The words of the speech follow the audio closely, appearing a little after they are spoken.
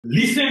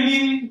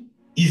Listening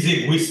is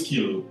a great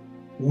skill.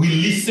 We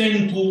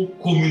listen to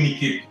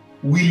communicate.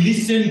 We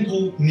listen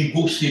to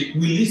negotiate.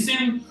 We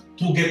listen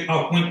to get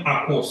our point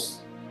across.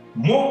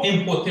 More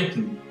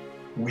importantly,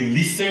 we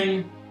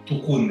listen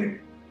to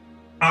connect.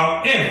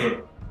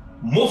 However,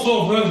 most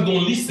of us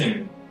don't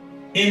listen.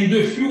 And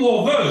the few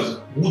of us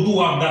who do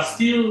have that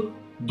skill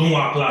don't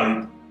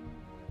apply it.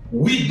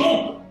 We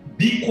don't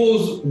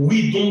because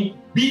we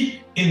don't be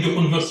in the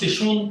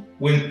conversation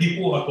when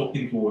people are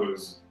talking to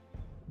us.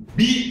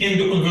 Be in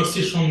the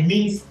conversation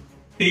means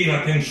paying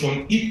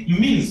attention. It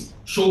means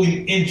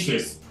showing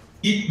interest.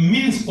 It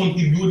means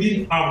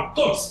contributing our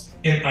thoughts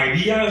and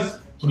ideas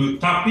to the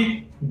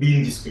topic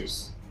being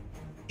discussed.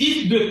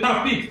 If the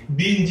topic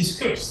being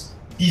discussed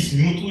is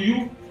new to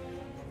you,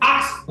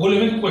 ask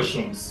relevant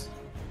questions.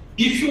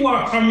 If you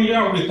are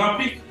familiar with the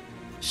topic,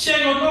 share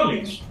your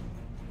knowledge.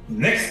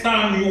 Next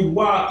time you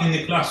are in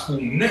a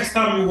classroom, next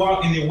time you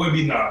are in a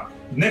webinar,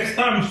 next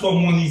time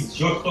someone is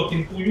just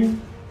talking to you,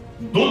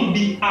 don't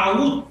be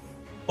out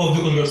of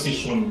the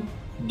conversation.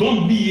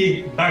 Don't be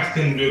a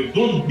bystander.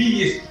 Don't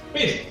be a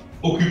space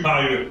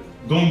occupier.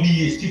 Don't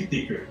be a seat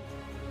taker.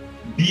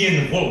 Be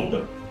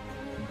involved.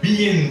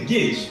 Be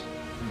engaged.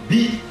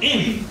 Be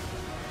in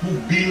to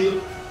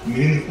build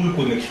meaningful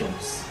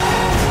connections.